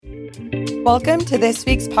Welcome to this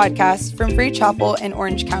week's podcast from Free Chapel in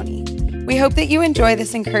Orange County. We hope that you enjoy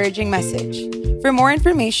this encouraging message. For more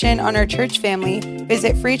information on our church family,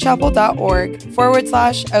 visit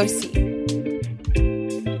freechapel.org/OC.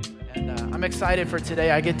 And I'm excited for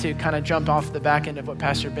today. I get to kind of jump off the back end of what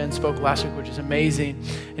Pastor Ben spoke last week, which is amazing.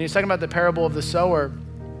 And he's talking about the parable of the sower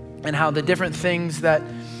and how the different things that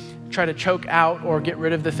try to choke out or get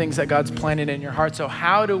rid of the things that God's planted in your heart. So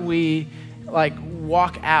how do we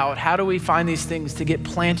walk out? How do we find these things to get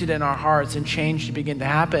planted in our hearts and change to begin to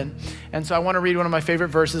happen? And so I want to read one of my favorite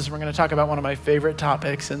verses. We're going to talk about one of my favorite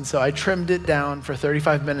topics. And so I trimmed it down for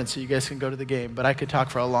 35 minutes so you guys can go to the game, but I could talk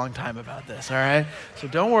for a long time about this, all right? So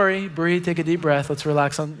don't worry, breathe, take a deep breath. Let's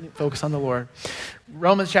relax, focus on the Lord.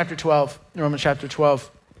 Romans chapter 12,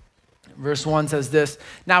 verse 1 says this: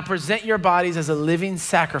 "Now present your bodies as a living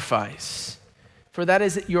sacrifice, for that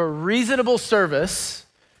is your reasonable service."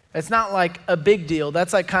 It's not like a big deal.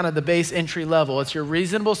 That's like kind of the base entry level. It's your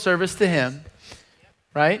reasonable service to him,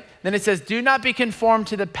 right? Then it says, "Do not be conformed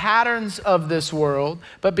to the patterns of this world,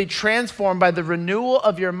 but be transformed by the renewal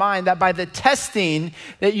of your mind, that by the testing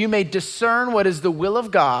that you may discern what is the will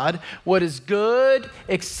of God, what is good,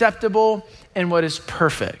 acceptable, and what is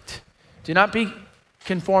perfect. Do not be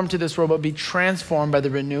conformed to this world, but be transformed by the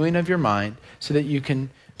renewing of your mind, so that you can,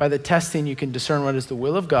 by the testing, you can discern what is the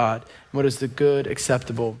will of God, and what is the good,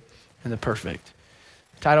 acceptable, and the perfect."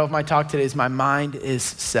 The title of my talk today is "My Mind is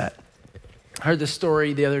Set." I heard this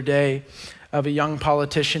story the other day of a young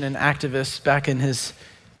politician and activist back in his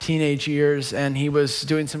teenage years, and he was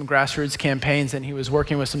doing some grassroots campaigns, and he was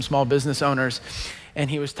working with some small business owners, and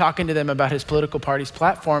he was talking to them about his political party's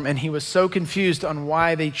platform, and he was so confused on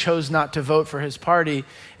why they chose not to vote for his party.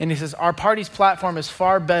 And he says, "Our party's platform is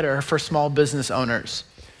far better for small business owners."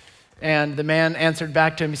 And the man answered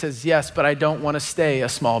back to him, he says, "Yes, but I don't want to stay a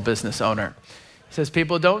small business owner." He says,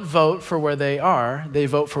 "People don't vote for where they are, they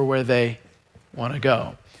vote for where they want to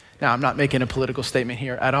go." Now, I'm not making a political statement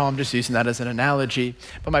here at all. I'm just using that as an analogy.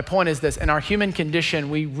 But my point is this: in our human condition,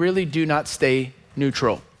 we really do not stay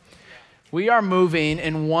neutral. We are moving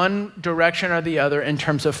in one direction or the other in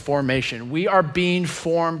terms of formation. We are being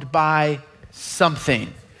formed by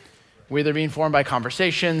something. We're either being formed by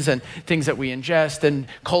conversations and things that we ingest and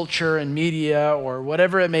culture and media or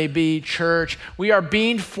whatever it may be, church. We are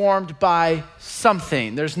being formed by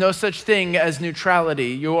something. There's no such thing as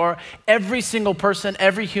neutrality. Every single person,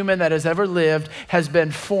 every human that has ever lived has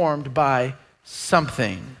been formed by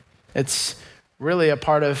something. It's really a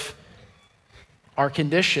part of our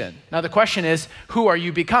condition. Now the question is, who are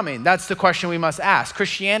you becoming? That's the question we must ask.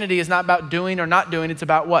 Christianity is not about doing or not doing, it's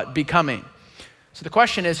about what? Becoming. So the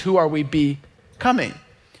question is, who are we becoming?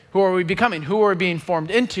 Who are we becoming? Who are we being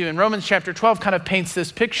formed into? And Romans chapter 12 kind of paints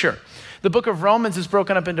this picture. The book of Romans is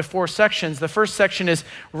broken up into 4 sections. The first section is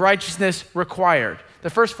righteousness required. The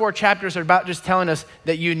first 4 chapters are about just telling us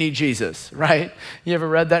that you need Jesus, right? You ever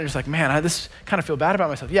read that and you're just like, man, I just kind of feel bad about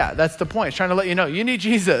myself. Yeah, that's the point. It's trying to let you know you need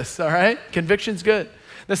Jesus, all right? Conviction's good.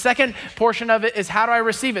 The second portion of it is, how do I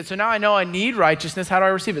receive it? So now I know I need righteousness. How do I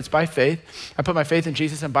receive it? It's by faith. I put my faith in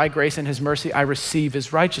Jesus, and by grace and his mercy, I receive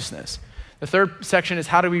his righteousness. The third section is,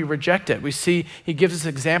 how do we reject it? We see he gives us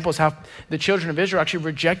examples how the children of Israel actually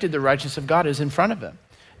rejected the righteousness of God as in front of them.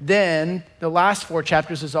 Then the last 4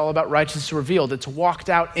 chapters is all about righteousness revealed. It's walked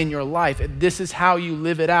out in your life. This is how you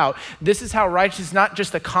live it out. This is how righteousness is not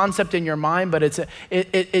just a concept in your mind, but it's a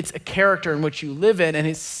character in which you live in. And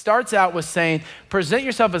it starts out with saying, present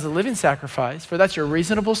yourself as a living sacrifice, for that's your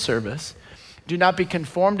reasonable service. Do not be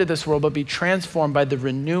conformed to this world, but be transformed by the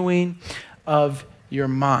renewing of your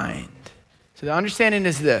mind. So the understanding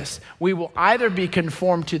is this: we will either be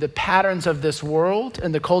conformed to the patterns of this world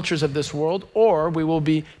and the cultures of this world, or we will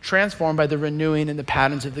be transformed by the renewing and the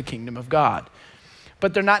patterns of the kingdom of God.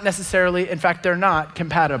 But they're not necessarily, in fact, they're not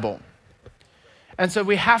compatible. And so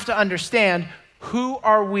we have to understand, who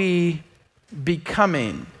are we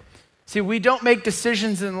becoming? See, we don't make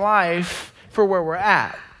decisions in life for where we're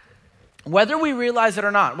at. Whether we realize it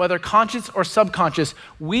or not, whether conscious or subconscious,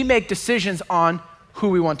 we make decisions on who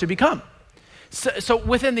we want to become. So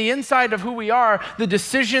within the inside of who we are, the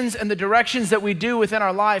decisions and the directions that we do within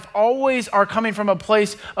our life always are coming from a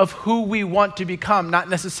place of who we want to become, not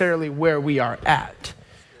necessarily where we are at.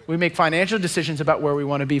 We make financial decisions about where we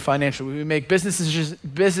want to be financially. We make business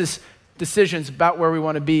decisions about where we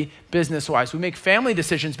want to be business-wise. We make family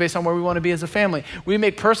decisions based on where we want to be as a family. We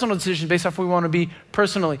make personal decisions based on where we want to be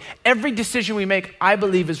personally. Every decision we make, I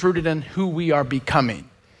believe, is rooted in who we are becoming.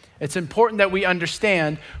 It's important that we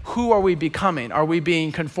understand, who are we becoming? Are we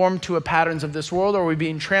being conformed to the patterns of this world, or are we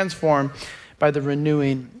being transformed by the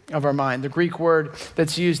renewing of our mind. The Greek word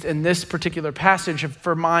that's used in this particular passage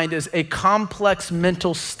for mind is a complex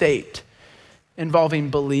mental state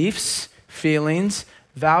involving beliefs, feelings,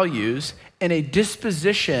 values, and a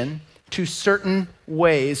disposition to certain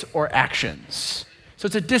ways or actions. So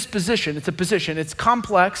it's a disposition, it's a position, it's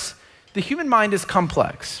complex. The human mind is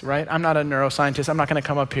complex, right? I'm not a neuroscientist. I'm not going to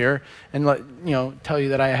come up here and tell you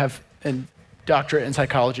that I have a doctorate in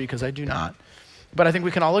psychology, because I do not. But I think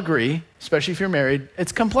we can all agree, especially if you're married,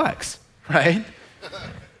 it's complex, right?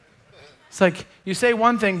 It's like you say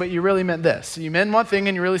one thing, but you really meant this. You meant one thing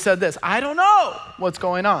and you really said this. I don't know what's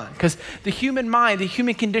going on, because the human mind, the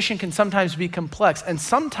human condition can sometimes be complex. And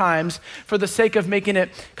sometimes, for the sake of making it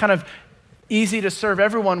kind of easy to serve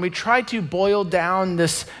everyone, we try to boil down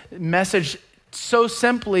this message so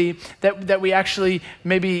simply that we actually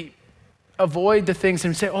maybe avoid the things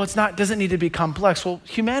and say, it doesn't need to be complex. Well,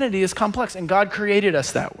 humanity is complex and God created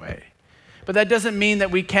us that way. But that doesn't mean that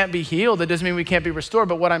we can't be healed. That doesn't mean we can't be restored.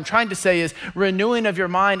 But what I'm trying to say is renewing of your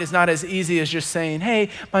mind is not as easy as just saying, hey,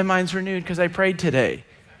 my mind's renewed because I prayed today.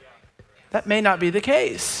 That may not be the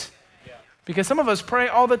case. Because some of us pray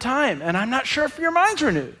all the time, and I'm not sure if your mind's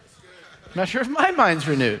renewed. I'm not sure if my mind's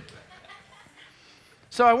renewed.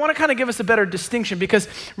 So I want to kind of give us a better distinction, because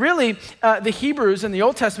really the Hebrews in the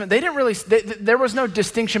Old Testament, there was no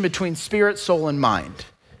distinction between spirit, soul, and mind.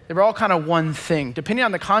 They were all kind of one thing. Depending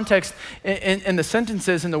on the context in the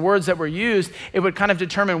sentences and the words that were used, it would kind of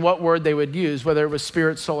determine what word they would use, whether it was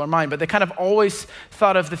spirit, soul, or mind. But they kind of always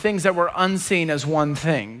thought of the things that were unseen as one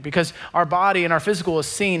thing, because our body and our physical is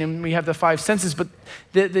seen and we have the five senses, but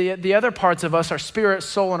the other parts of us, our spirit,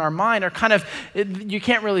 soul, and our mind, are kind of, you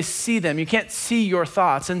can't really see them. You can't see your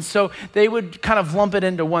thoughts. And so they would kind of lump it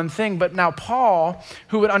into one thing. But now Paul,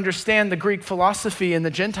 who would understand the Greek philosophy and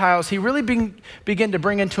the Gentiles, he really began to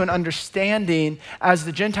bring into an understanding as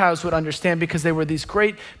the Gentiles would understand, because they were these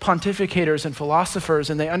great pontificators and philosophers,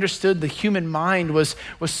 and they understood the human mind was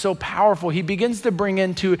so powerful. He begins to bring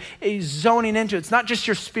into a zoning into it. It's not just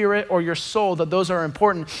your spirit or your soul, that those are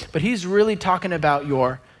important, but he's really talking about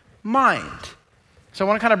your mind. So I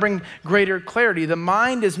want to kind of bring greater clarity. The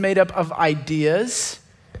mind is made up of ideas,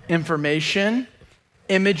 information,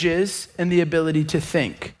 images, and the ability to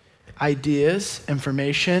think. Ideas,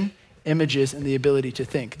 information, images, and the ability to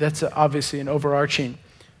think. That's obviously an overarching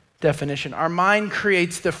definition. Our mind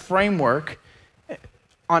creates the framework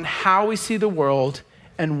on how we see the world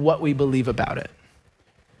and what we believe about it.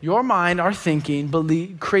 Your mind, our thinking,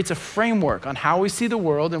 creates a framework on how we see the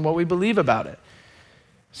world and what we believe about it.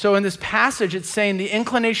 So in this passage, it's saying the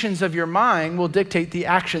inclinations of your mind will dictate the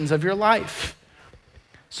actions of your life.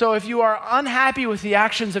 So if you are unhappy with the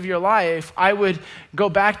actions of your life, I would go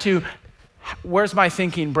back to, where's my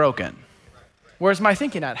thinking broken? Where's my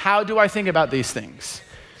thinking at? How do I think about these things?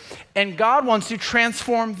 And God wants to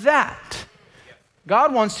transform that.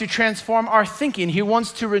 God wants to transform our thinking. He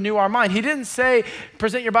wants to renew our mind. He didn't say,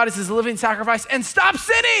 present your bodies as a living sacrifice and stop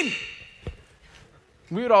sinning.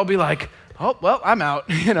 We would all be like, oh, well, I'm out,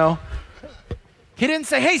 He didn't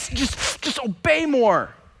say, hey, just obey more.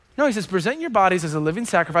 No, he says, present your bodies as a living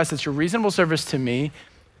sacrifice. That's your reasonable service to me.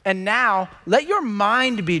 And now let your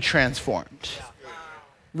mind be transformed.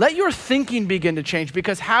 Let your thinking begin to change,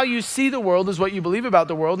 because how you see the world is what you believe about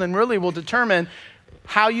the world, and really will determine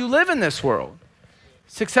how you live in this world.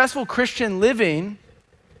 Successful Christian living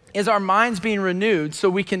is our minds being renewed so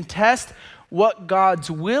we can test what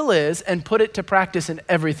God's will is and put it to practice in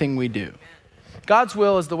everything we do. God's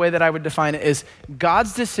will, is the way that I would define it, is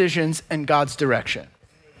God's decisions and God's direction.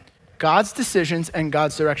 God's decisions and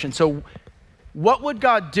God's direction. So what would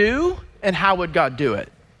God do and how would God do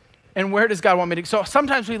it? And where does God want me to? So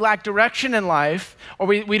sometimes we lack direction in life, or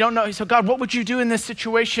we don't know. So God, what would you do in this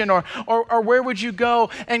situation? Or where would you go?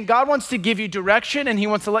 And God wants to give you direction, and he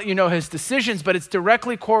wants to let you know his decisions, but it's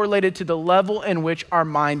directly correlated to the level in which our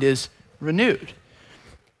mind is renewed.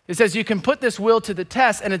 It says you can put this will to the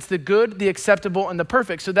test, and it's the good, the acceptable, and the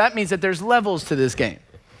perfect. So that means that there's levels to this game.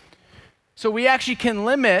 So we actually can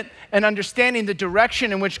limit and understanding the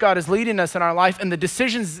direction in which God is leading us in our life and the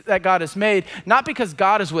decisions that God has made, not because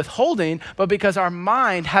God is withholding, but because our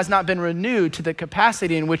mind has not been renewed to the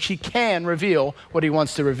capacity in which he can reveal what he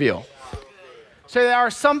wants to reveal. So there are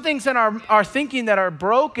some things in our thinking that are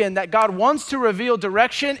broken, that God wants to reveal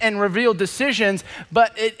direction and reveal decisions,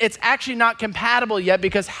 but it's actually not compatible yet,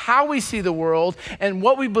 because how we see the world and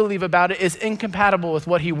what we believe about it is incompatible with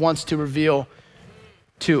what he wants to reveal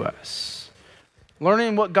to us.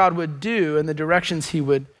 Learning what God would do and the directions he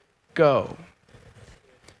would go.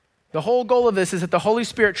 The whole goal of this is that the Holy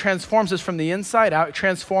Spirit transforms us from the inside out. It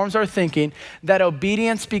transforms our thinking, that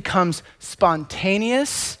obedience becomes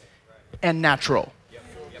spontaneous and natural.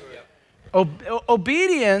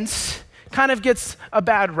 Obedience kind of gets a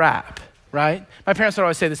bad rap, right? My parents would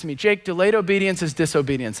always say this to me, Jake, delayed obedience is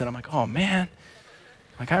disobedience. And I'm like, oh man,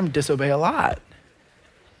 like I disobey a lot.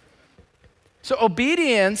 So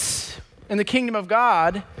obedience in the kingdom of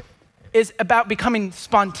God is about becoming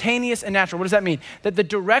spontaneous and natural. What does that mean? That the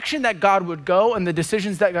direction that God would go and the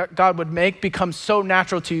decisions that God would make become so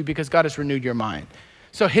natural to you because God has renewed your mind.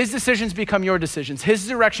 So his decisions become your decisions. His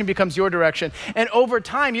direction becomes your direction. And over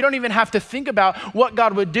time, you don't even have to think about what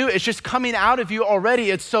God would do. It's just coming out of you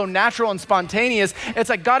already. It's so natural and spontaneous. It's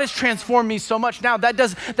like God has transformed me so much. Now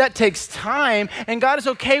that takes time, and God is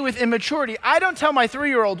okay with immaturity. I don't tell my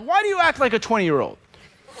 3-year-old, why do you act like a 20-year-old?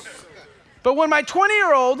 But when my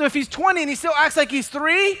 20-year-old, if he's 20 and he still acts like he's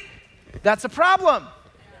 3, that's a problem.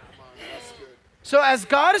 So as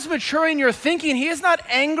God is maturing your thinking, he is not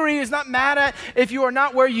angry, he's not mad at if you are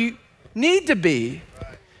not where you need to be.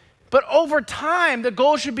 But over time, the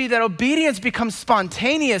goal should be that obedience becomes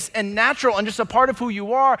spontaneous and natural and just a part of who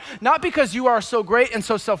you are, not because you are so great and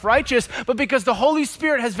so self-righteous, but because the Holy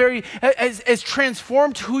Spirit has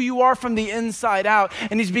transformed who you are from the inside out,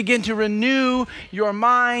 and he's begun to renew your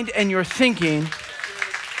mind and your thinking.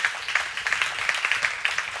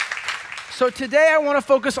 So today I want to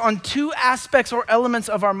focus on 2 aspects or elements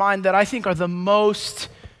of our mind that I think are the most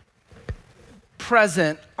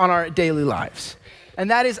present on our daily lives. And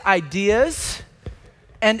that is ideas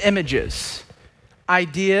and images.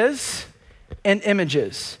 Ideas and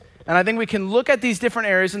images. And I think we can look at these different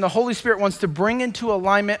areas, and the Holy Spirit wants to bring into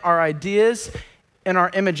alignment our ideas and our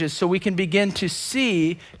images so we can begin to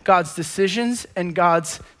see God's decisions and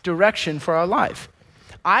God's direction for our life.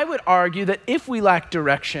 I would argue that if we lack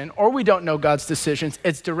direction or we don't know God's decisions,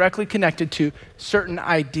 it's directly connected to certain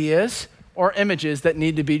ideas or images that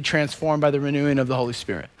need to be transformed by the renewing of the Holy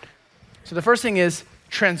Spirit. So the first thing is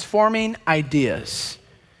transforming ideas.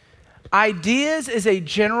 Ideas is a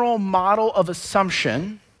general model of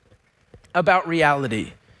assumption about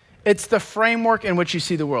reality. It's the framework in which you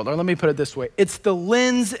see the world. Or let me put it this way. It's the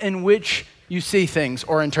lens in which you see things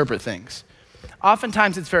or interpret things.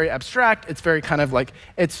 Oftentimes it's very abstract. It's very kind of like,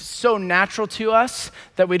 it's so natural to us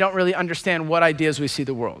that we don't really understand what ideas we see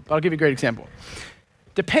the world. But I'll give you a great example.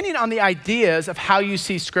 Depending on the ideas of how you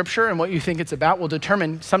see Scripture and what you think it's about will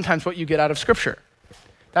determine sometimes what you get out of Scripture.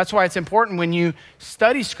 That's why it's important when you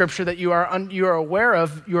study Scripture that you are aware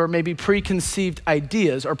of your maybe preconceived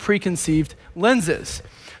ideas or preconceived lenses.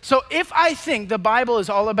 So if I think the Bible is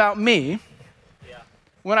all about me,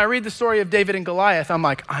 when I read the story of David and Goliath, I'm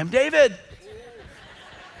like, I'm David.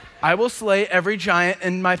 I will slay every giant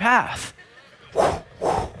in my path.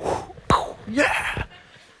 Yeah.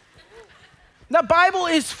 The Bible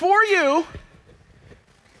is for you,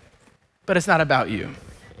 but it's not about you.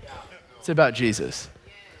 It's about Jesus.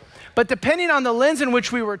 But depending on the lens in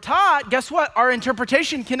which we were taught, guess what? Our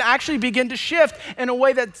interpretation can actually begin to shift in a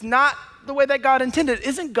way that's not the way that God intended.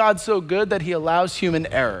 Isn't God so good that he allows human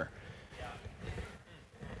error?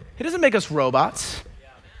 He doesn't make us robots.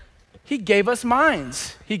 He gave us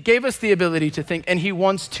minds. He gave us the ability to think, and he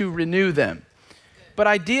wants to renew them. But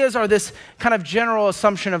ideas are this kind of general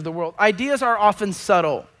assumption of the world. Ideas are often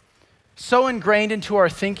subtle, so ingrained into our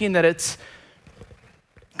thinking that it's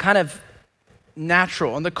kind of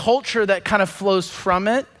natural. And the culture that kind of flows from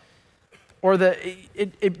it, or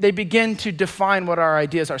they begin to define what our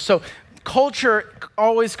ideas are. So culture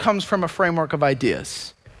always comes from a framework of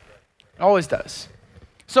ideas. It always does.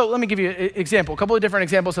 So let me give you an example, a couple of different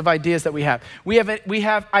examples of ideas that we have. We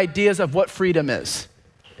have ideas of what freedom is.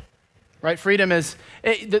 Right? Freedom is,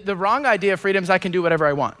 the wrong idea of freedom is I can do whatever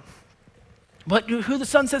I want. But who the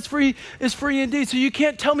Son sets free is free indeed, so you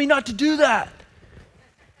can't tell me not to do that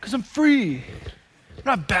because I'm free. I'm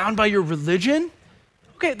not bound by your religion.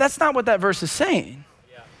 Okay, that's not what that verse is saying.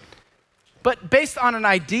 But based on an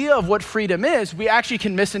idea of what freedom is, we actually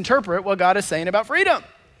can misinterpret what God is saying about freedom.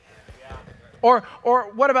 Or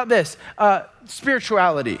what about this?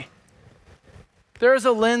 Spirituality. There is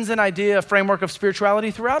a lens and idea, a framework of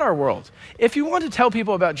spirituality throughout our world. If you want to tell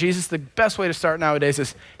people about Jesus, the best way to start nowadays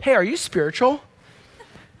is, hey, are you spiritual?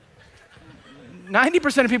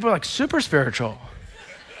 90% of people are like, super spiritual.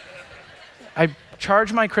 I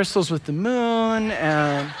charge my crystals with the moon,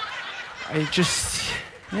 and I just,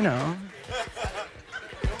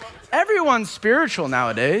 everyone's spiritual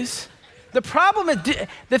nowadays. The problem is,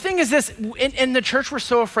 the thing is this, in the church we're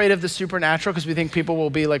so afraid of the supernatural because we think people will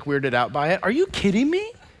be like weirded out by it. Are you kidding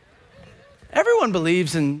me? Everyone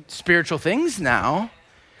believes in spiritual things now,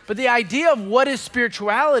 but the idea of what is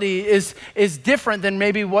spirituality is different than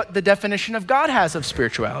maybe what the definition of God has of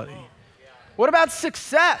spirituality. What about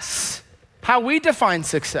success? how we define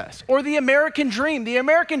success, or the American dream. The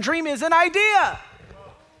American dream is an idea,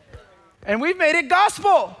 and we've made it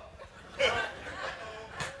gospel.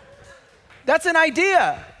 That's an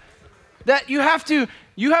idea that you have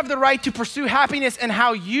the right to pursue happiness and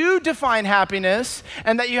how you define happiness,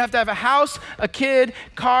 and that you have to have a house, a kid,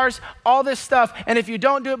 cars, all this stuff. And if you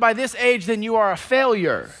don't do it by this age, then you are a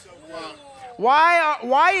failure.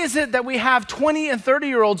 Why is it that we have 20 and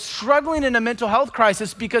 30-year-olds struggling in a mental health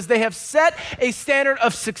crisis? Because they have set a standard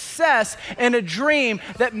of success and a dream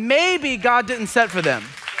that maybe God didn't set for them.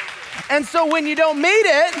 And so when you don't meet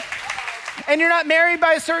it, and you're not married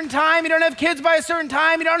by a certain time, you don't have kids by a certain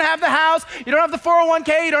time, you don't have the house, you don't have the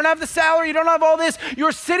 401k, you don't have the salary, you don't have all this,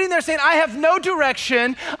 you're sitting there saying, I have no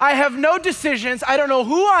direction, I have no decisions, I don't know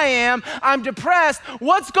who I am, I'm depressed,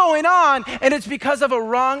 what's going on? And it's because of a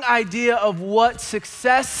wrong idea of what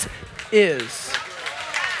success is.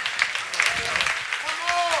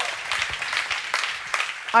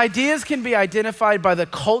 Ideas can be identified by the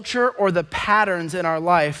culture or the patterns in our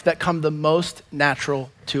life that come the most natural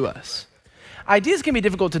to us. Ideas can be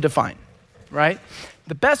difficult to define, right?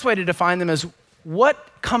 The best way to define them is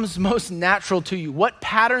what comes most natural to you. What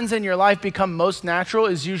patterns in your life become most natural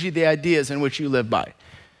is usually the ideas in which you live by.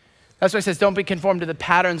 That's why it says, don't be conformed to the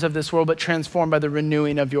patterns of this world, but transformed by the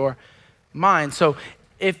renewing of your mind. So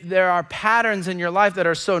if there are patterns in your life that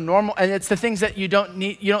are so normal, and it's the things that you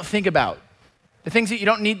don't think about, the things that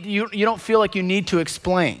you don't feel like you need to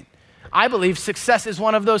explain. I believe success is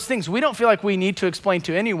one of those things. We don't feel like we need to explain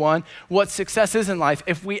to anyone what success is in life.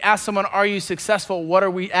 If we ask someone, are you successful? What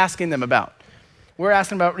are we asking them about? We're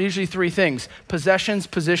asking about usually three things: possessions,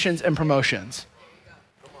 positions, and promotions.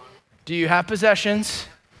 Do you have possessions?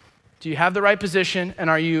 Do you have the right position? And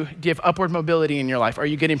do you have upward mobility in your life? Are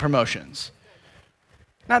you getting promotions?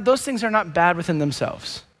 Now, those things are not bad within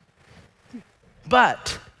themselves.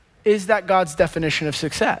 But is that God's definition of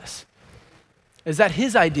success? Is that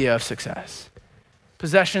his idea of success?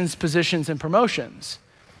 Possessions, positions, and promotions.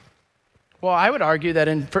 Well, I would argue that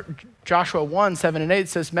in Joshua 1, 7 and 8, it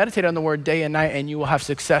says, meditate on the word day and night and you will have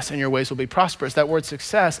success and your ways will be prosperous. That word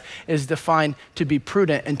success is defined to be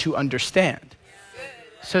prudent and to understand.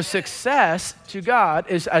 So success to God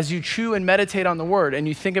is as you chew and meditate on the word and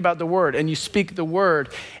you think about the word and you speak the word,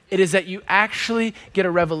 it is that you actually get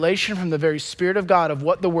a revelation from the very Spirit of God of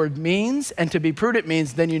what the word means, and to be prudent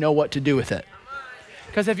means then you know what to do with it.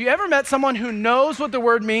 Because have you ever met someone who knows what the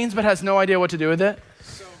word means but has no idea what to do with it?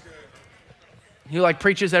 So good. Who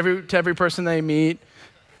preaches to every person they meet,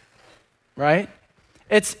 right?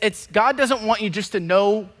 It's God doesn't want you just to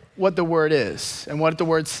know what the word is and what the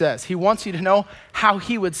word says. He wants you to know how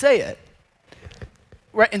he would say it,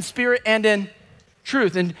 right? In spirit and in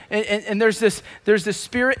truth. And there's this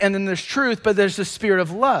spirit and then there's truth, but there's the spirit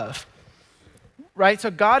of love. Right?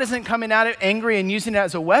 So God isn't coming at it angry and using it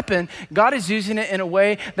as a weapon. God is using it in a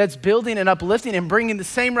way that's building and uplifting and bringing the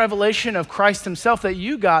same revelation of Christ himself that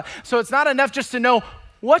you got. So it's not enough just to know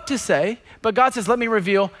what to say, but God says, let me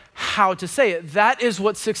reveal how to say it. That is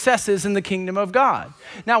what success is in the kingdom of God.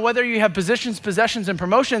 Now, whether you have positions, possessions, and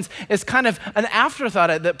promotions is kind of an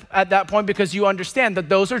afterthought at that point, because you understand that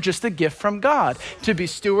those are just a gift from God to be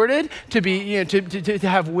stewarded, to be, to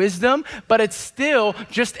have wisdom, but it's still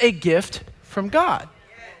just a gift from God.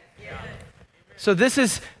 So this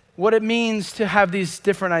is what it means to have these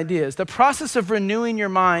different ideas. The process of renewing your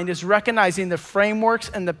mind is recognizing the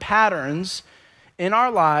frameworks and the patterns in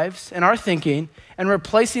our lives and our thinking and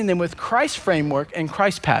replacing them with Christ's framework and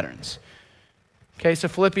Christ's patterns. Okay, so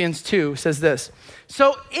Philippians 2 says this: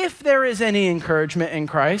 so if there is any encouragement in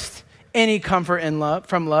Christ, any comfort in love,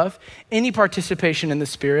 from love, any participation in the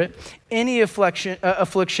Spirit, any affliction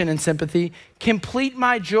and sympathy, complete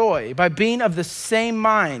my joy by being of the same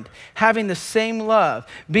mind, having the same love,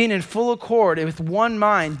 being in full accord with one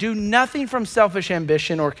mind. Do nothing from selfish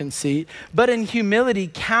ambition or conceit, but in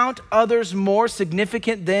humility count others more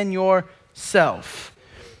significant than yourself.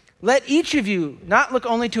 Let each of you not look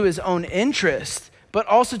only to his own interest, but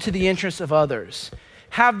also to the interests of others.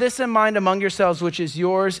 Have this in mind among yourselves, which is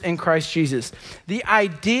yours in Christ Jesus. The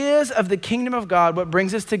ideas of the kingdom of God, what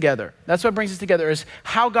brings us together, that's what brings us together, is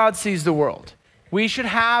how God sees the world. We should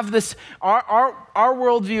have this, our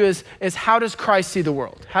worldview is how does Christ see the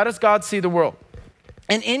world? How does God see the world?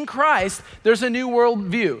 And in Christ, there's a new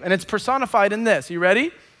worldview, and it's personified in this. You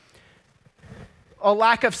ready? A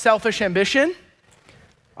lack of selfish ambition,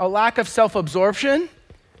 a lack of self-absorption,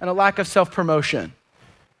 and a lack of self-promotion.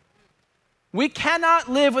 We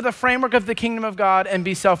cannot live with a framework of the kingdom of God and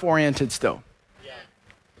be self-oriented still. Yeah.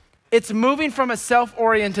 It's moving from a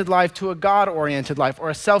self-oriented life to a God-oriented life, or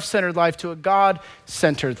a self-centered life to a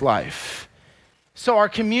God-centered life. So our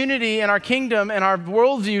community and our kingdom and our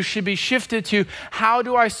worldview should be shifted to how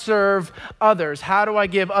do I serve others? How do I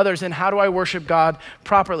give others? And how do I worship God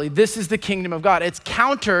properly? This is the kingdom of God. It's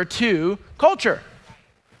counter to culture.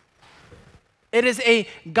 It is a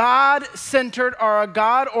God-centered or a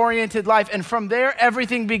God-oriented life. And from there,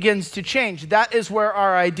 everything begins to change. That is where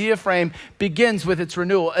our idea frame begins with its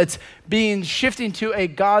renewal. It's shifting to a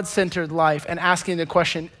God-centered life and asking the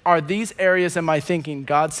question, are these areas in my thinking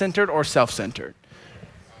God-centered or self-centered?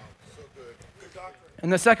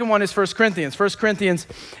 And the second one is 1 Corinthians. 1 Corinthians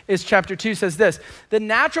is chapter 2 says this, the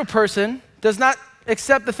natural person does not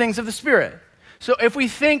accept the things of the Spirit. So if we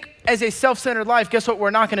think as a self-centered life, guess what we're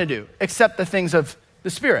not going to do? Accept the things of the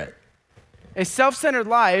Spirit. A self-centered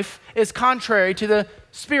life is contrary to the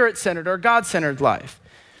Spirit-centered or God-centered life.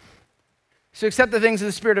 So accept the things of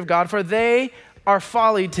the Spirit of God, for they are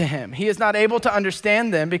folly to him. He is not able to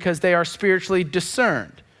understand them because they are spiritually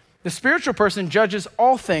discerned. The spiritual person judges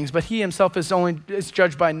all things, but he himself is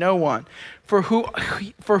judged by no one. For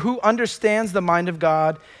who understands the mind of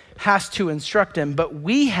God has to instruct him, but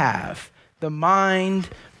we have the mind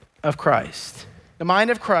of Christ. The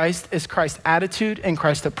mind of Christ is Christ's attitude and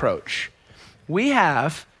Christ's approach. We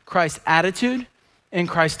have Christ's attitude and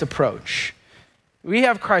Christ's approach. We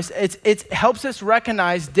have Christ. It helps us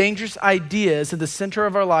recognize dangerous ideas at the center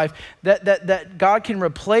of our life that God can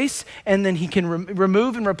replace, and then he can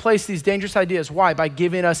remove and replace these dangerous ideas. Why? By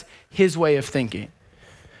giving us his way of thinking.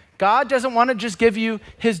 God doesn't want to just give you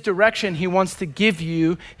his direction. He wants to give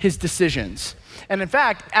you his decisions. And in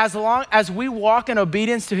fact, as long as we walk in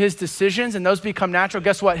obedience to his decisions and those become natural,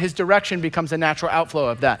 guess what? His direction becomes a natural outflow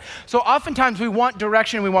of that. So oftentimes we want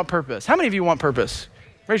direction, we want purpose. How many of you want purpose?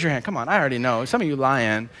 Raise your hand. Come on, I already know. Some of you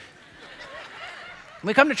lying.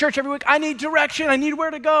 We come to church every week. I need direction. I need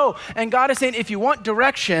where to go. And God is saying, if you want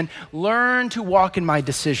direction, learn to walk in my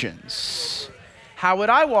decisions. How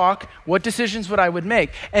would I walk? What decisions would I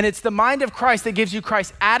make? And it's the mind of Christ that gives you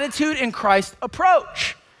Christ's attitude and Christ's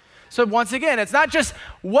approach. So once again, it's not just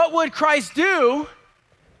what would Christ do,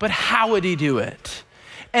 but how would he do it?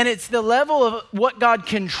 And it's the level of what God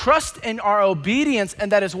can trust in our obedience,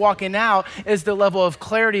 and that is walking out, is the level of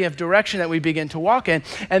clarity of direction that we begin to walk in.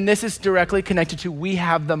 And this is directly connected to we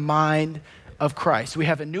have the mind of Christ. We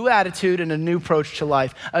have a new attitude and a new approach to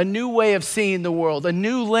life, a new way of seeing the world, a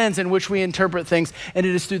new lens in which we interpret things, and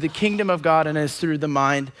it is through the kingdom of God and it is through the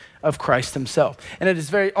mind of Christ himself. And it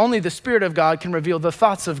is only the Spirit of God can reveal the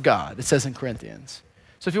thoughts of God, it says in Corinthians.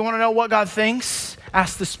 So if you want to know what God thinks,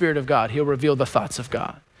 ask the Spirit of God. He'll reveal the thoughts of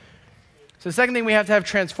God. So the second thing we have to have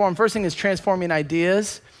transformed, first thing is transforming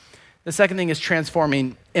ideas. The second thing is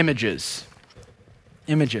transforming images.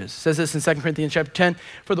 Images. It says this in 2 Corinthians chapter 10,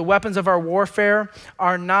 for the weapons of our warfare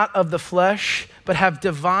are not of the flesh, but have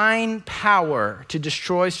divine power to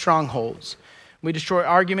destroy strongholds. We destroy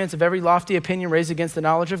arguments of every lofty opinion raised against the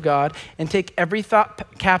knowledge of God and take every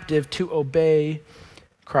thought captive to obey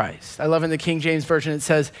Christ. I love in the King James Version, it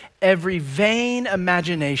says, every vain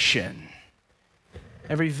imagination.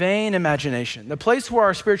 Every vain imagination. The place where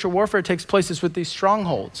our spiritual warfare takes place is with these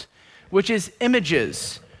strongholds, which is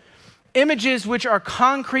images. Images which are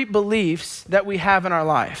concrete beliefs that we have in our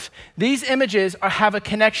life. These images have a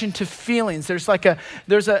connection to feelings. There's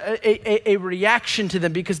a reaction to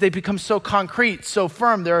them because they become so concrete, so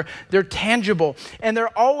firm. They're tangible, and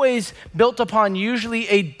they're always built upon usually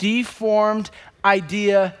a deformed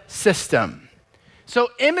idea system. So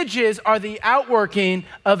images are the outworking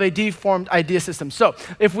of a deformed idea system. So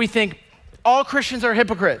if we think all Christians are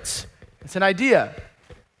hypocrites, it's an idea,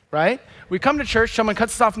 right? We come to church, someone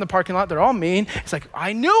cuts us off in the parking lot, they're all mean. It's like,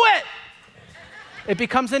 I knew it. It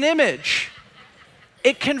becomes an image.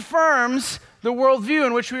 It confirms the worldview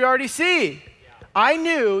in which we already see. I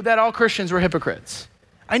knew that all Christians were hypocrites.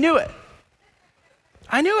 I knew it.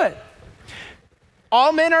 I knew it.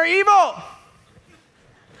 All men are evil.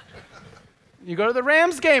 You go to the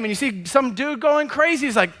Rams game and you see some dude going crazy.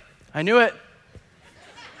 He's like, I knew it.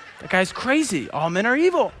 That guy's crazy. All men are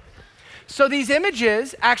evil. So these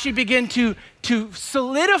images actually begin to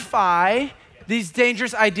solidify these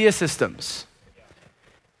dangerous idea systems.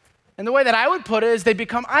 And the way that I would put it is they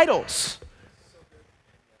become idols.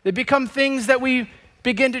 They become things that we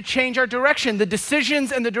begin to change our direction. The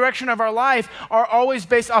decisions and the direction of our life are always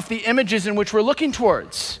based off the images in which we're looking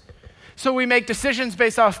towards. So we make decisions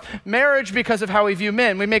based off marriage because of how we view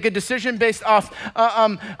men. We make a decision based off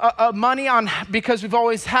money because we've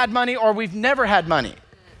always had money or we've never had money.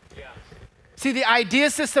 Yeah. See, the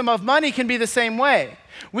idea system of money can be the same way.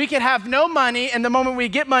 We can have no money, and the moment we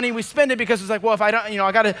get money, we spend it because it's like, well, if I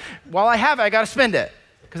don't, while I have it, I got to spend it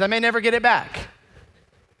because I may never get it back.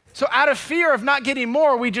 So out of fear of not getting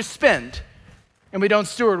more, we just spend. and we don't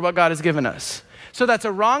steward what God has given us. So that's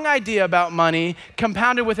a wrong idea about money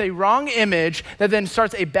compounded with a wrong image that then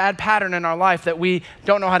starts a bad pattern in our life that we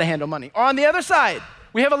don't know how to handle money. Or on the other side,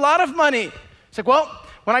 we have a lot of money. It's like, well,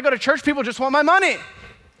 when I go to church, people just want my money.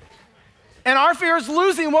 And our fear is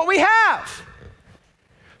losing what we have.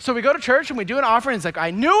 So we go to church and we do an offering. It's like,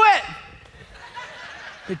 I knew it.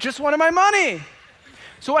 They just wanted my money.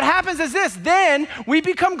 So what happens is this, then we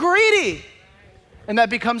become greedy. And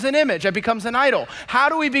that becomes an image, that becomes an idol. How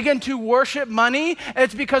do we begin to worship money?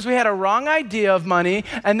 It's because we had a wrong idea of money,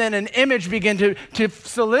 and then an image began to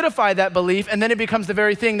solidify that belief, and then it becomes the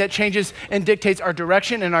very thing that changes and dictates our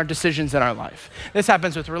direction and our decisions in our life. This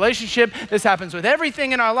happens with relationship, this happens with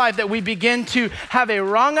everything in our life, that we begin to have a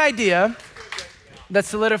wrong idea that's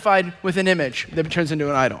solidified with an image that turns into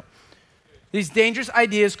an idol. These dangerous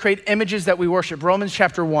ideas create images that we worship. Romans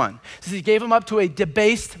chapter 1 says he gave them up to a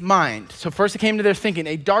debased mind. So first it came to their thinking,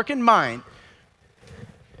 a darkened mind.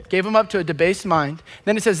 Gave them up to a debased mind.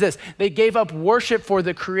 Then it says this, they gave up worship for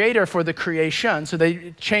the creator, for the creation. So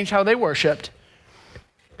they changed how they worshiped.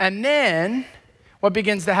 And then what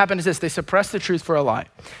begins to happen is this, they suppress the truth for a lie.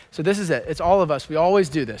 So this is it, it's all of us, we always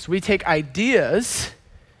do this. We take ideas,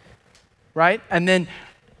 right? And then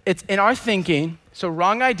it's in our thinking, so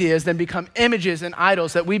wrong ideas then become images and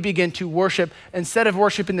idols that we begin to worship. Instead of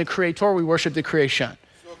worshiping the creator, we worship the creation.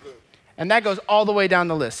 So good. And that goes all the way down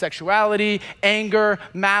the list. Sexuality, anger,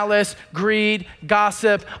 malice, greed,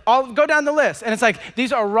 gossip, all go down the list. And it's like,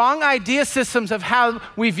 these are wrong idea systems of how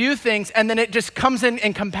we view things, and then it just comes in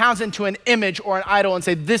and compounds into an image or an idol and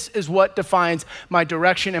say, this is what defines my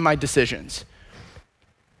direction and my decisions.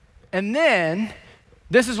 And then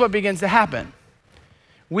this is what begins to happen.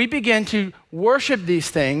 We begin to worship these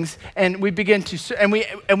things, and we begin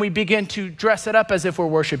to dress it up as if we're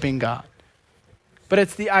worshiping God. But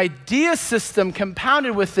it's the idea system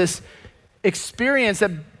compounded with this experience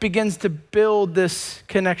that begins to build this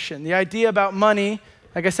connection. The idea about money,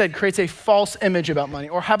 like I said, creates a false image about money.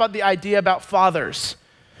 Or how about the idea about fathers?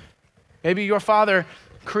 Maybe your father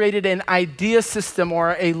created an idea system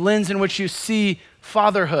or a lens in which you see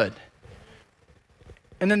fatherhood.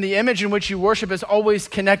 And then the image in which you worship is always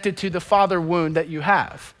connected to the father wound that you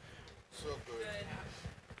have. So good.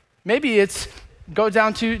 Maybe it's go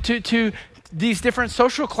down to these different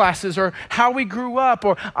social classes or how we grew up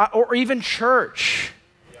or even church.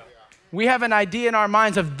 Yeah. We have an idea in our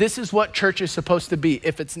minds of this is what church is supposed to be.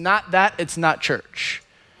 If it's not that, it's not church.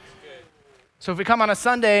 So if we come on a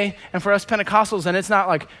Sunday and for us Pentecostals and it's not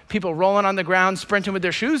like people rolling on the ground, sprinting with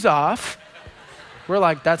their shoes off, we're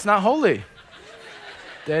like, that's not holy.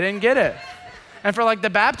 They didn't get it. And for like the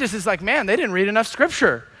Baptists, it's like, man, they didn't read enough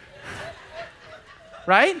scripture.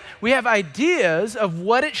 Right? We have ideas of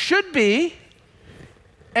what it should be,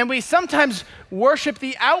 and we sometimes worship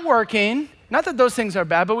the outworking. Not that those things are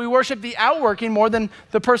bad, but we worship the outworking more than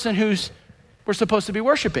the person who's we're supposed to be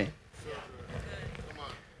worshiping.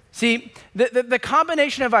 See, the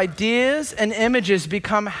combination of ideas and images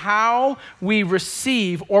become how we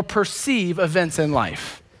receive or perceive events in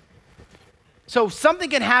life. So something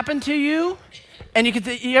can happen to you, and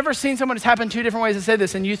you ever seen someone who's happened two different ways? I say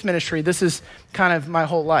this in youth ministry. This is kind of my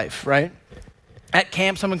whole life, right? At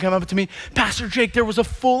camp, someone come up to me, Pastor Jake, there was a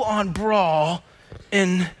full-on brawl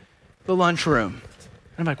in the lunchroom.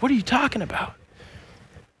 And I'm like, what are you talking about?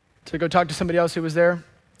 So I go talk to somebody else who was there.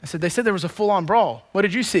 I said, they said there was a full-on brawl. What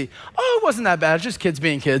did you see? Oh, it wasn't that bad. It's just kids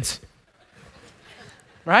being kids.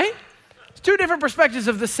 Right? It's two different perspectives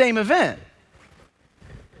of the same event.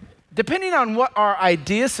 Depending on what our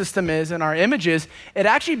idea system is and our images, it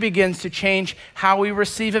actually begins to change how we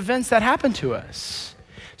receive events that happen to us.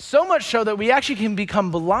 So much so that we actually can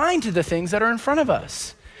become blind to the things that are in front of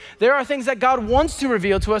us. There are things that God wants to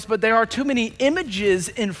reveal to us, but there are too many images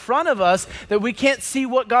in front of us that we can't see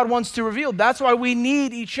what God wants to reveal. That's why we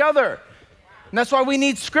need each other. And that's why we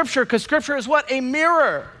need scripture, because scripture is what? A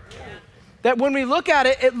mirror. That when we look at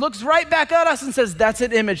it, it looks right back at us and says, that's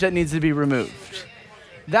an image that needs to be removed.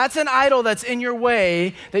 That's an idol that's in your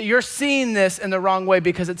way, that you're seeing this in the wrong way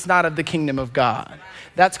because it's not of the kingdom of God.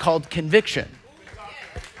 That's called conviction.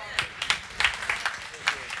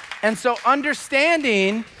 And so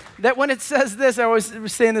understanding that when it says this, I always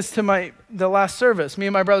was saying this to the last service, me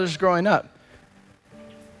and my brothers growing up.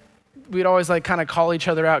 We'd always like kind of call each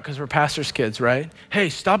other out because we're pastors' kids, right? Hey,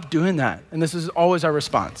 stop doing that. And this is always our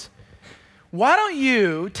response. Why don't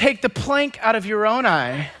you take the plank out of your own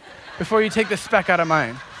eye before you take the speck out of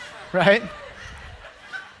mine, right?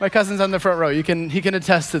 My cousin's on the front row. He can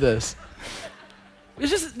attest to this.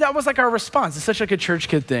 That was like our response. It's such like a church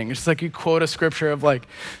kid thing. It's just like you quote a scripture of like,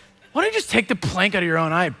 why don't you just take the plank out of your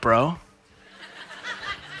own eye, bro?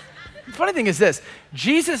 The funny thing is this,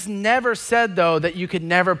 Jesus never said, though, that you could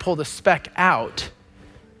never pull the speck out.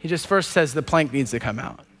 He just first says the plank needs to come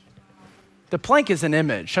out. The plank is an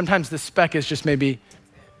image. Sometimes the speck is just maybe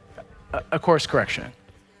a course correction.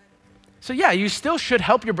 So yeah, you still should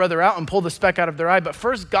help your brother out and pull the speck out of their eye, but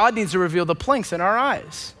first God needs to reveal the planks in our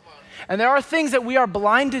eyes. And there are things that we are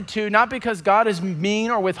blinded to, not because God is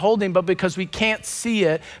mean or withholding, but because we can't see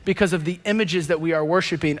it because of the images that we are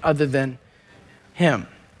worshiping other than him.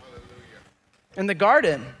 In the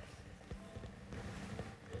garden,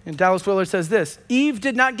 and Dallas Willard says this, Eve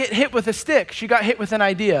did not get hit with a stick, she got hit with an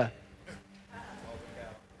idea.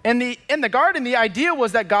 In the garden, the idea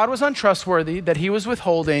was that God was untrustworthy, that he was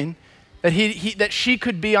withholding, that she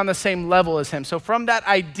could be on the same level as him. So from that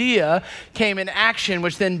idea came an action,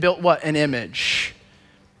 which then built what? An image.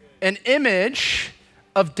 An image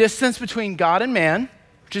of distance between God and man,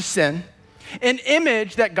 which is sin. An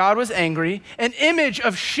image that God was angry. An image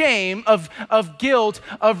of shame, of guilt,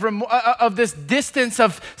 of this distance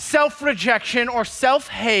of self-rejection or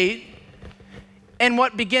self-hate. And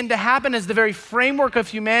what began to happen is the very framework of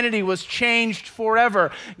humanity was changed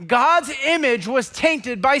forever. God's image was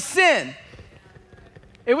tainted by sin.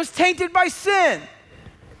 It was tainted by sin.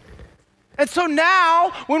 And so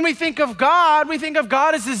now, when we think of God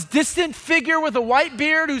as this distant figure with a white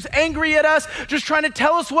beard who's angry at us, just trying to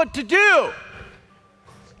tell us what to do.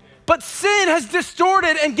 But sin has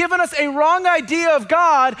distorted and given us a wrong idea of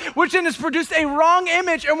God, which then has produced a wrong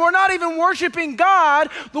image, and we're not even worshiping God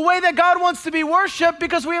the way that God wants to be worshiped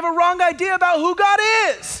because we have a wrong idea about who God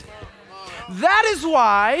is. That is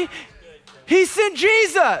why he sent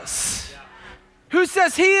Jesus, who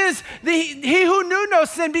says he who knew no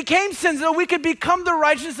sin became sin so we could become the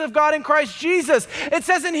righteousness of God in Christ Jesus. It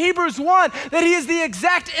says in Hebrews 1 that he is the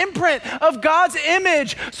exact imprint of God's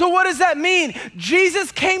image. So what does that mean?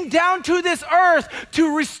 Jesus came down to this earth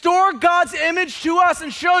to restore God's image to us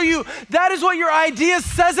and show you that is what your idea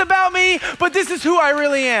says about me, but this is who I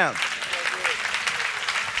really am.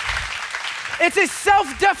 It's a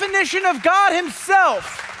self-definition of God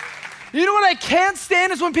himself. You know what I can't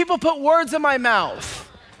stand is when people put words in my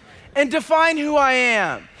mouth and define who I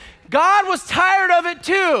am. God was tired of it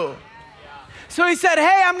too. So he said,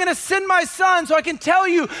 hey, I'm gonna send my son so I can tell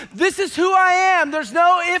you this is who I am. There's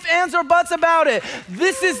no ifs, ands, or buts about it.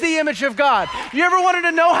 This is the image of God. You ever wanted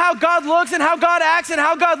to know how God looks and how God acts and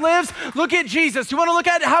how God lives? Look at Jesus. You wanna look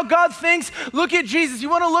at how God thinks? Look at Jesus. You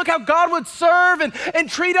wanna look how God would serve and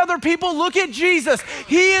treat other people? Look at Jesus.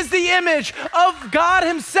 He is the image of God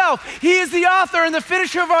himself. He is the author and the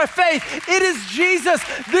finisher of our faith. It is Jesus.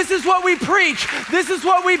 This is what we preach. This is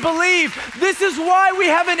what we believe. This is why we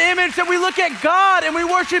have an image that we look at God and we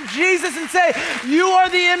worship Jesus and say, you are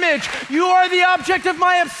the image. You are the object of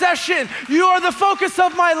my obsession. You are the focus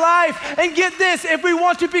of my life. And get this, if we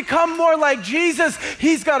want to become more like Jesus,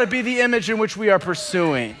 he's got to be the image in which we are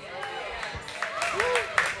pursuing.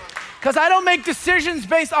 Because I don't make decisions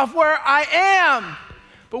based off where I am,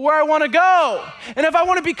 but where I want to go. And if I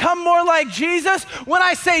want to become more like Jesus, when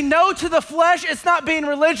I say no to the flesh, it's not being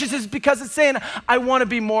religious, it's because it's saying, I want to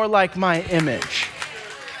be more like my image.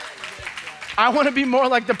 I want to be more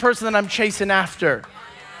like the person that I'm chasing after.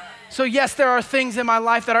 So yes, there are things in my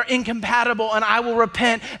life that are incompatible and I will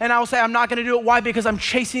repent and I will say I'm not going to do it. Why? Because I'm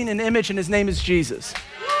chasing an image and his name is Jesus.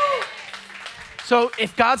 So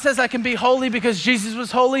if God says I can be holy because Jesus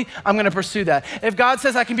was holy, I'm going to pursue that. If God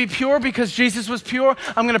says I can be pure because Jesus was pure,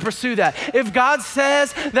 I'm going to pursue that. If God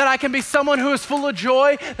says that I can be someone who is full of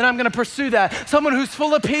joy, then I'm going to pursue that. Someone who's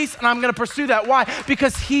full of peace, and I'm going to pursue that. Why?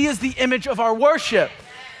 Because he is the image of our worship.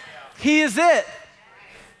 He is it.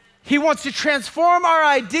 He wants to transform our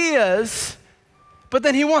ideas, but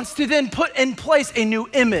then he wants to then put in place a new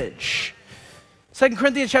image. 2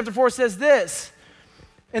 Corinthians chapter 4 says this,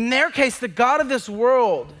 in their case, the God of this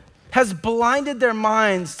world has blinded their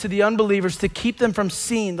minds to the unbelievers to keep them from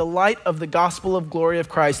seeing the light of the gospel of glory of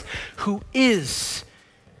Christ, who is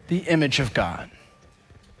the image of God.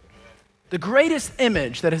 The greatest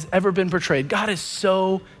image that has ever been portrayed. God is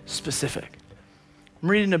so specific. I'm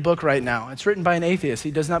reading a book right now. It's written by an atheist. He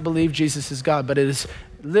does not believe Jesus is God, but it is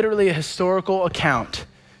literally a historical account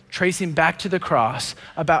tracing back to the cross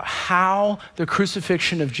about how the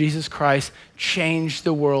crucifixion of Jesus Christ changed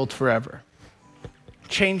the world forever,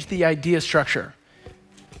 changed the idea structure.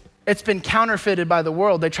 It's been counterfeited by the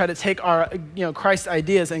world. They try to take our, Christ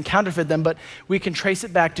ideas and counterfeit them, but we can trace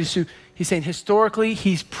it back to, he's saying historically,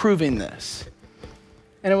 he's proving this.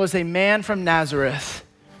 And it was a man from Nazareth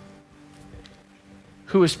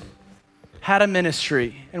who had a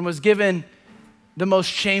ministry and was given the most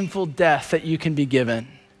shameful death that you can be given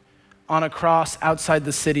on a cross outside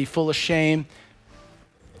the city, full of shame,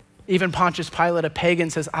 Even Pontius Pilate, a pagan,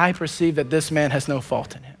 says, I perceive that this man has no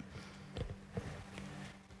fault in him.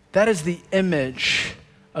 That is the image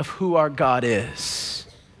of who our God is.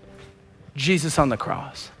 Jesus on the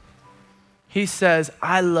cross. He says,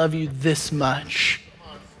 I love you this much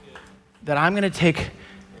that I'm going to take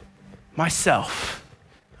myself.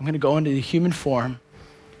 I'm going to go into the human form.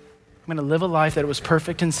 I'm going to live a life that was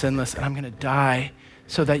perfect and sinless, and I'm going to die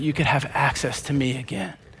so that you could have access to me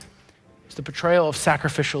again. It's the portrayal of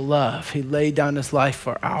sacrificial love. He laid down his life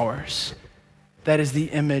for ours. That is the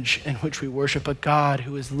image in which we worship a God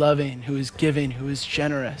who is loving, who is giving, who is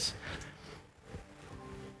generous.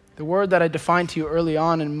 The word that I defined to you early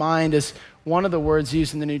on in mind is one of the words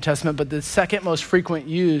used in the New Testament, but the second most frequent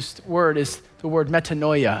used word is the word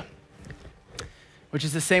metanoia, which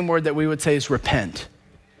is the same word that we would say is repent.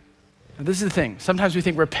 Now, this is the thing. Sometimes we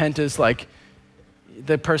think repent is like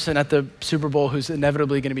the person at the Super Bowl who's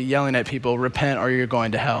inevitably going to be yelling at people, repent or you're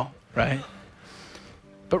going to hell, right?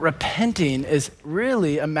 But repenting is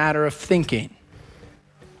really a matter of thinking.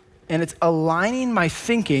 And it's aligning my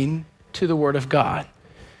thinking to the Word of God.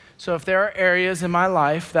 So if there are areas in my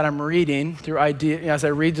life that I'm reading through as I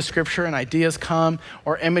read the scripture and ideas come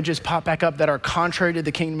or images pop back up that are contrary to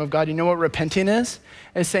the kingdom of God, you know what repenting is?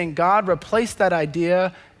 It's saying, God, replace that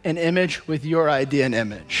idea and image with your idea and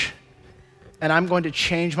image. And I'm going to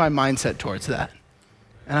change my mindset towards that.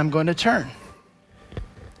 And I'm going to turn.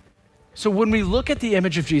 So when we look at the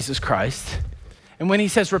image of Jesus Christ, and when he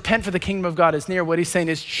says, repent for the kingdom of God is near, what he's saying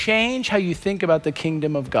is change how you think about the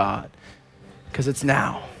kingdom of God, because it's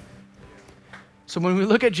now. So when we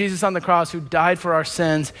look at Jesus on the cross who died for our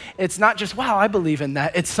sins, it's not just, wow, I believe in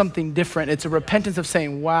that. It's something different. It's a repentance of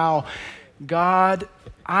saying, wow, God,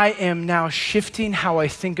 I am now shifting how I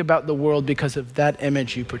think about the world because of that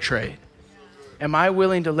image you portrayed. Am I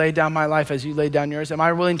willing to lay down my life as you laid down yours? Am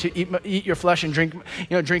I willing to eat your flesh and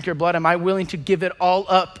drink your blood? Am I willing to give it all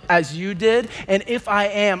up as you did? And if I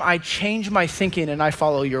am, I change my thinking and I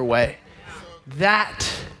follow your way. That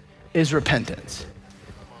is repentance.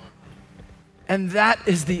 And that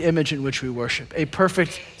is the image in which we worship, a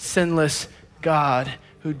perfect, sinless God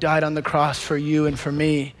who died on the cross for you and for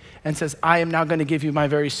me and says, I am now going to give you my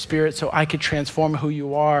very spirit so I could transform who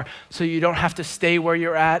you are, so you don't have to stay where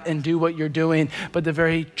you're at and do what you're doing, but the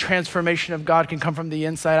very transformation of God can come from the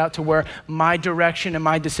inside out to where my direction and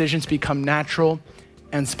my decisions become natural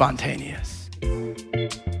and spontaneous.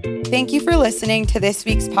 Thank you for listening to this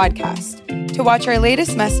week's podcast. To watch our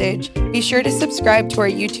latest message, be sure to subscribe to our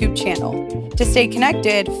YouTube channel. To stay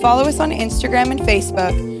connected, follow us on Instagram and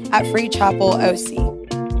Facebook at Free Chapel OC.